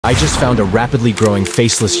I just found a rapidly growing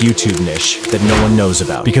faceless YouTube niche that no one knows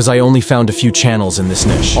about, because I only found a few channels in this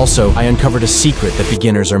niche. Also, I uncovered a secret that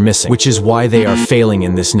beginners are missing, which is why they are failing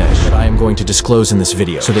in this niche, that I am going to disclose in this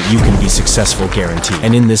video so that you can be successful guaranteed.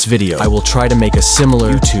 And in this video, I will try to make a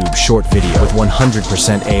similar YouTube short video with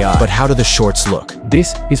 100% AI. But how do the shorts look?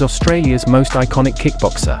 This is Australia's most iconic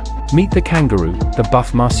kickboxer. Meet the kangaroo, the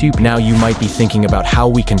buff marsupial. Now you might be thinking about how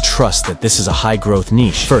we can trust that this is a high-growth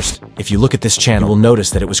niche. First, if you look at this channel, you will notice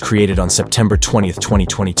that it was created on September 20th,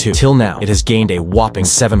 2022. Till now, it has gained a whopping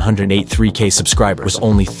 783K subscribers with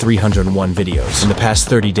only 301 videos. In the past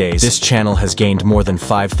 30 days, this channel has gained more than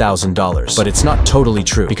 $5,000. But it's not totally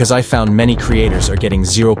true, because I found many creators are getting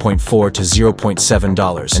 $0.4 to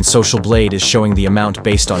 $0.7, and Social Blade is showing the amount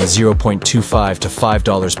based on $0.25 to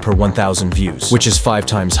 $5 per 1,000 views, which is 5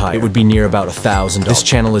 times higher. It would be near about $1,000. This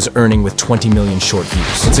channel is earning with 20 million short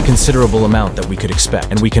views. It's a considerable amount that we could expect,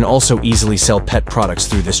 and we can also easily sell pet products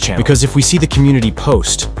through this channel. Because if we see the community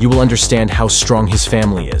post, you will understand how strong his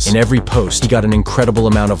family is. In every post, he got an incredible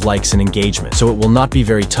amount of likes and engagement, so it will not be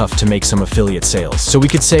very tough to make some affiliate sales. So we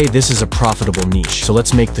could say this is a profitable niche. So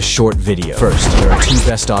let's make the short video. First, there are 2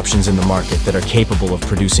 best options in the market that are capable of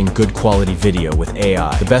producing good quality video with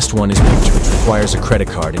AI. The best one is Picture, which requires a credit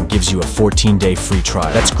card and gives you a 14-day free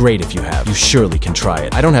trial. That's great if you have. You surely can try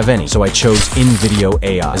it. I don't have any, so I chose invideo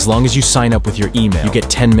AI. As long as you sign up with your email, you get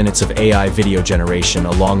 10 minutes of AI video generation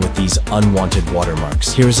along with these unwanted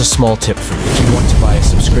watermarks. Here is a small tip for you. If you want to buy a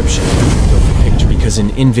subscription, go for Picture, because in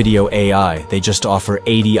invideo AI, they just offer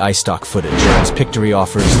 80 iStock footage, whereas Pictory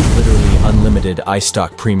offers literally unlimited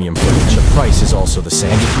iStock premium footage. The price is also the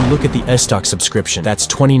same. And if you look at the iStock subscription, that's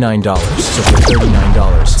 $29. So for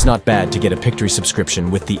 $39, it's not bad to get a Pictory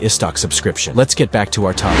subscription with the iStock subscription. Let's get back to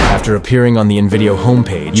our topic. After appearing on the invideo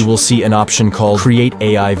homepage, you will see an option called Create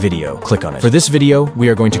AI Video. Click on it. For this video, we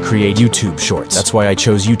are going to create YouTube Shorts. That's why I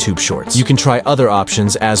chose YouTube Shorts. You can try other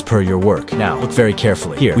options as per your work. Now, look very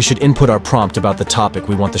carefully. Here, we should input our prompt about the topic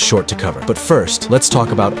we want the short to cover. But first, let's talk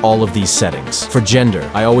about all of these settings. For gender,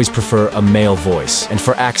 I always prefer a male voice. And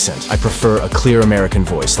for accent, I prefer a clear American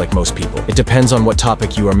voice like most people. It depends on what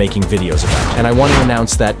topic you are making videos about. And I want to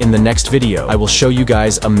announce that in the next video, I will show you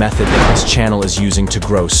guys a method that this channel is using to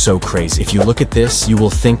grow so crazy. If you look at this, you will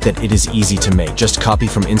think that it is easy to make. Just copy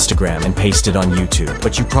from Instagram and paste it on YouTube.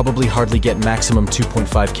 But you probably hardly get maximum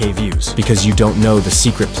 2.5K views, because you don't know the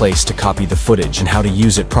secret place to copy the footage and how to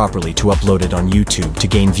use it properly to upload it on YouTube to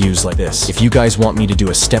gain views like this. If you guys want me to do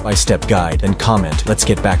a step-by-step guide, then comment. Let's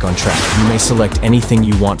get back on track. You may select anything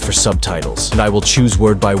you want for subtitles, and I will choose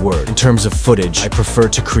word by word. In terms of footage, I prefer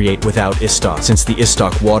to create without iStock, since the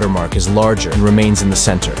iStock watermark is larger and remains in the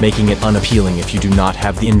center, making it unappealing if you do not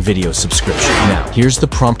have the invideo subscription. Now, here's the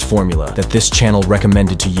prompt formula that this channel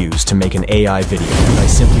recommended to use to make an AI video, and I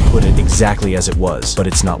simply put it exactly as it was, but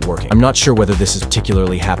it's not working. I'm not sure whether this is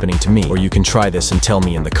particularly happening to me, or you can try this and tell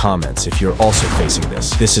me in the comments if you're also facing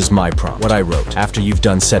this. This is my prompt, what I wrote. After you've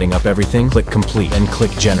done setting up everything, click complete and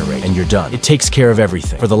click generate, and you're done. It takes care of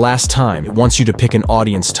everything. For the last time, it wants you to pick an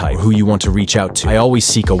audience type, or who you want to reach out to. I always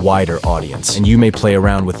seek a wider audience, and you may play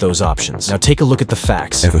around with those options. Now take a look at the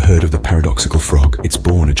facts. Ever heard of the paradoxical frog? It's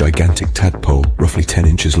born a gigantic tadpole, roughly 10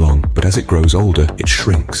 inches long, but as it grows older, it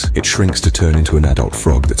shrinks. It shrinks to turn into an adult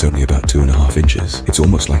frog that's only about 2.5 inches. It's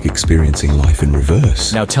almost like experiencing life in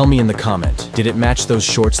reverse. Now tell me in the comment, did it match those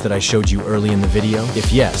shorts that I showed you early in the video?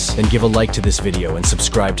 If yes, then give a like to this video and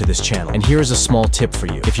subscribe to this channel. And here is a small tip for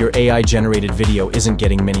you. If your AI-generated video isn't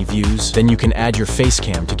getting many views, then you can add your face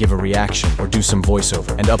cam to give a reaction or do some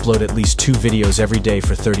voiceover, and upload at least 2 videos every day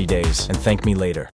for 30 days, and thank me later.